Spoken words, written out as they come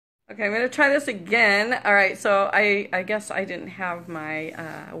Okay, I'm going to try this again. All right, so I guess I didn't have my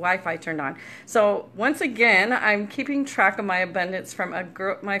Wi-Fi turned on. So once again, I'm keeping track of my abundance from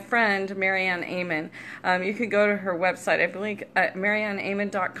my friend, Marianne Amen. You can go to her website, I believe at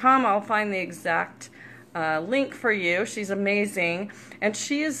marianneamen.com. I'll find the exact link for you. She's amazing. And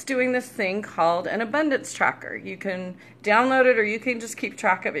she is doing this thing called an abundance tracker. You can download it or you can just keep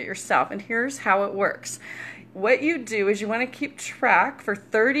track of it yourself. And here's how it works. What you do is you want to keep track for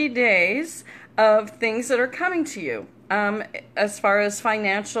 30 days of things that are coming to you as far as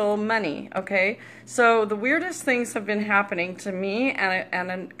financial money, okay? So the weirdest things have been happening to me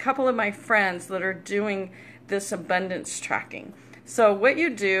and a couple of my friends that are doing this abundance tracking. So what you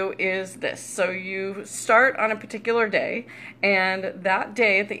do is this. So you start on a particular day, and that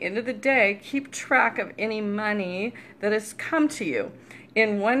day, at the end of the day, keep track of any money that has come to you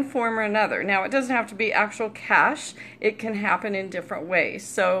in one form or another. Now, it doesn't have to be actual cash. It can happen in different ways.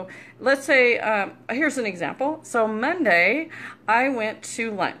 So let's say, here's an example. So Monday, I went to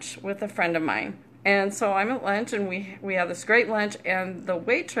lunch with a friend of mine. And so I'm at lunch, and we have this great lunch, and the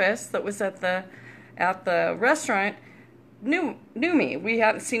waitress that was at the restaurant knew me. We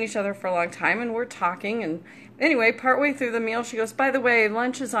hadn't seen each other for a long time, and we're talking. And anyway, partway through the meal, she goes, "By the way,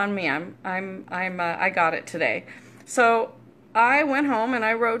 lunch is on me. I got it today." So I went home and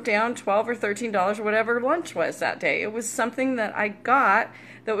I wrote down $12 or $13 or whatever lunch was that day. It was something that I got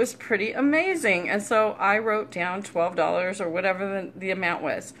that was pretty amazing. And so I wrote down $12 or whatever the amount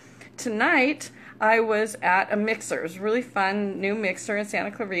was. Tonight, I was at a mixer. It was a really fun new mixer in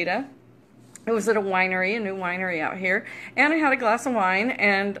Santa Clarita. It was at a winery, a new winery out here. And I had a glass of wine,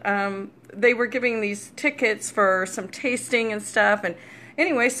 and they were giving these tickets for some tasting and stuff. And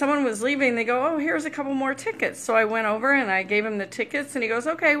anyway, someone was leaving. They go, "Oh, here's a couple more tickets." So I went over and I gave him the tickets, and he goes,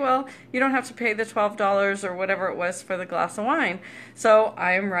 "Okay, well, you don't have to pay the $12 or whatever it was for the glass of wine." So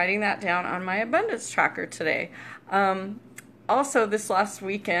I'm writing that down on my abundance tracker today. Also, this last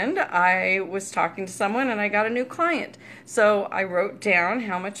weekend, I was talking to someone and I got a new client. So I wrote down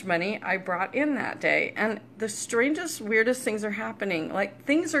how much money I brought in that day. And the strangest, weirdest things are happening. Like,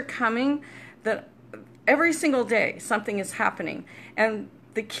 things are coming that every single day something is happening. And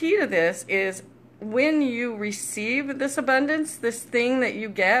the key to this is when you receive this abundance, this thing that you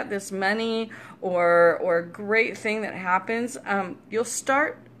get, this money or great thing that happens, you'll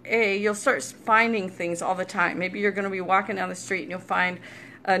start finding things all the time. Maybe you're going to be walking down the street and you'll find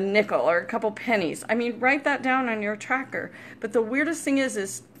a nickel or a couple pennies. I mean, write that down on your tracker. But the weirdest thing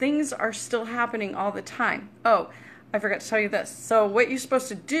is things are still happening all the time. Oh, I forgot to tell you this. So what you're supposed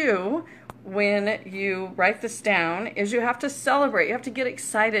to do when you write this down is you have to celebrate. You have to get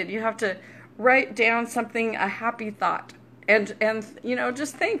excited. You have to write down something, a happy thought. And you know,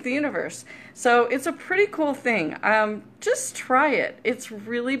 just thank the universe. So it's a pretty cool thing. Just try it. It's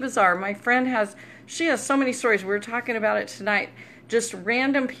really bizarre. My friend she has so many stories. We were talking about it tonight. Just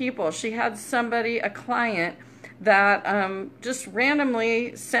random people. She had a client that just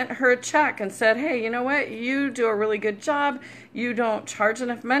randomly sent her a check and said, "Hey, you know what? You do a really good job. You don't charge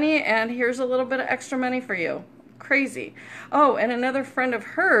enough money, and here's a little bit of extra money for you." Crazy. Oh, and another friend of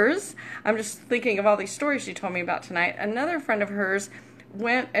hers, I'm just thinking of all these stories she told me about tonight. Another friend of hers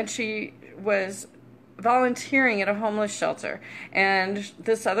went and she was volunteering at a homeless shelter, and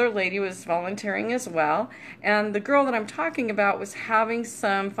this other lady was volunteering as well, and the girl that I'm talking about was having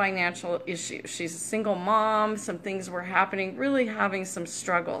some financial issues. She's a single mom, some things were happening, really having some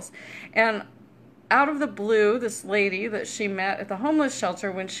struggles. And out of the blue, this lady that she met at the homeless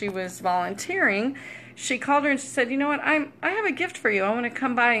shelter when she was volunteering, she called her and she said, "You know what, I have a gift for you. I want to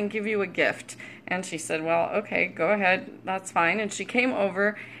come by and give you a gift." And she said, "Well, okay, go ahead. That's fine." And she came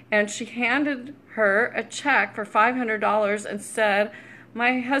over and she handed her a check for $500 and said,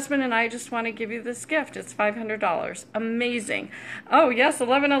 "My husband and I just want to give you this gift. It's $500. Amazing. Oh, yes,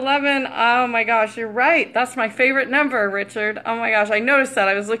 1111. Oh, my gosh, you're right. That's my favorite number, Richard. Oh, my gosh, I noticed that.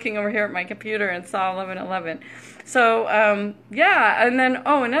 I was looking over here at my computer and saw 1111. So, yeah, and then,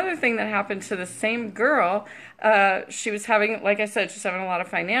 oh, another thing that happened to the same girl, she was having, like I said, she's having a lot of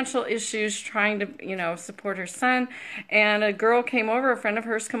financial issues, trying to, you know, support her son, and a girl came over, a friend of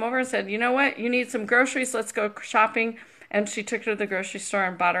hers came over and said, "You know what, you need some groceries, let's go shopping." And she took her to the grocery store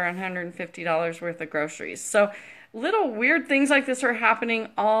and bought her $150 worth of groceries. So little weird things like this are happening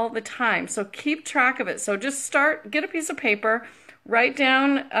all the time. So keep track of it. So just get a piece of paper, write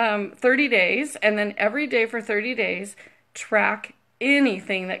down 30 days, and then every day for 30 days, track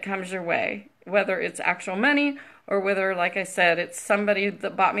anything that comes your way, whether it's actual money or whether, like I said, it's somebody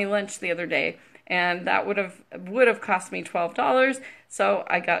that bought me lunch the other day and that would have cost me $12. So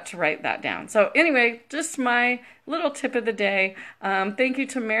I got to write that down. So anyway, just my little tip of the day. Thank you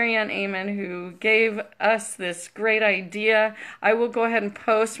to Marianne Amon, who gave us this great idea. I will go ahead and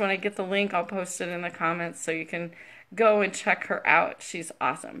post when I get the link. I'll post it in the comments so you can go and check her out. She's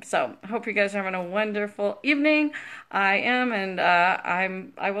awesome. So I hope you guys are having a wonderful evening. I am, and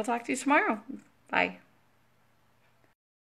I will talk to you tomorrow. Bye.